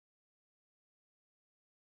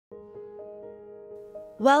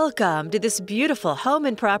Welcome to this beautiful home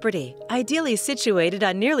and property, ideally situated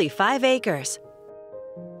on nearly 5 acres.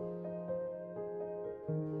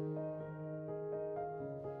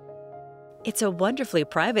 It's a wonderfully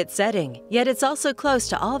private setting, yet it's also close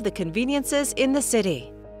to all of the conveniences in the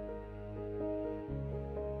city.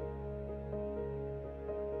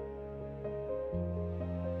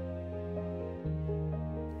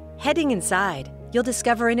 Heading inside, you'll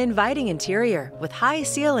discover an inviting interior with high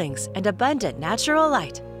ceilings and abundant natural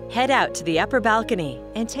light. Head out to the upper balcony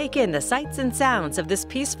and take in the sights and sounds of this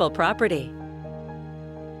peaceful property.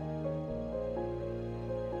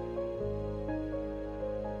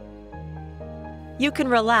 You can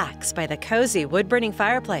relax by the cozy wood-burning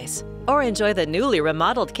fireplace or enjoy the newly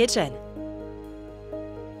remodeled kitchen.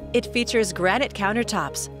 It features granite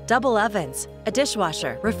countertops, double ovens, a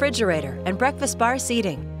dishwasher, refrigerator, and breakfast bar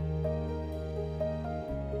seating.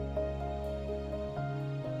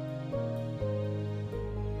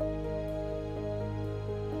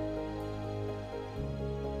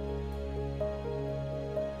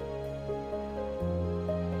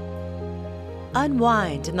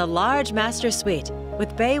 Unwind in the large master suite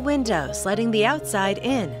with bay windows letting the outside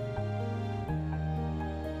in.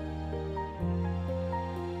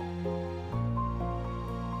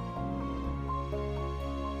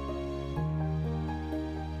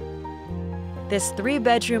 This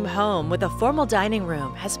 3-bedroom home with a formal dining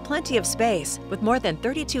room has plenty of space with more than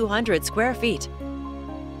 3,200 square feet.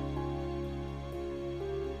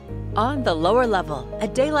 On the lower level, a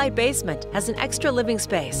daylight basement has an extra living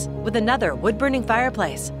space with another wood-burning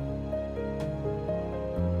fireplace.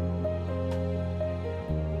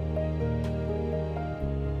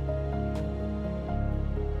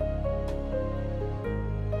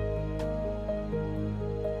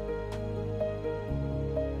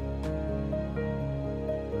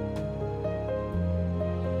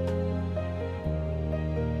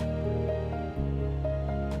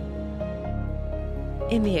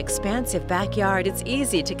 In the expansive backyard, it's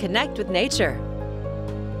easy to connect with nature.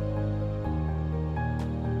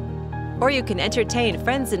 Or you can entertain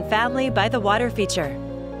friends and family by the water feature.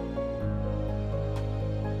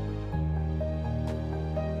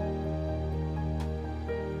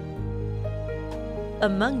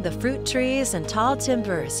 Among the fruit trees and tall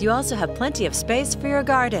timbers, you also have plenty of space for your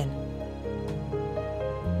garden.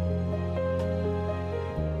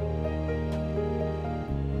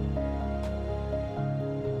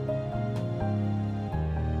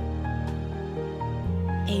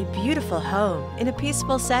 A beautiful home in a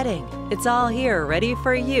peaceful setting. It's all here ready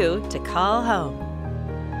for you to call home.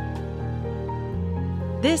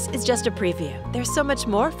 This is just a preview. There's so much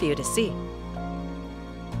more for you to see.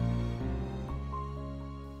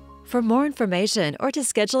 For more information or to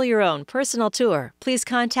schedule your own personal tour, please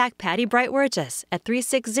contact Patty Bright-Wirges at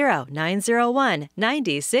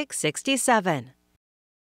 360-901-9667.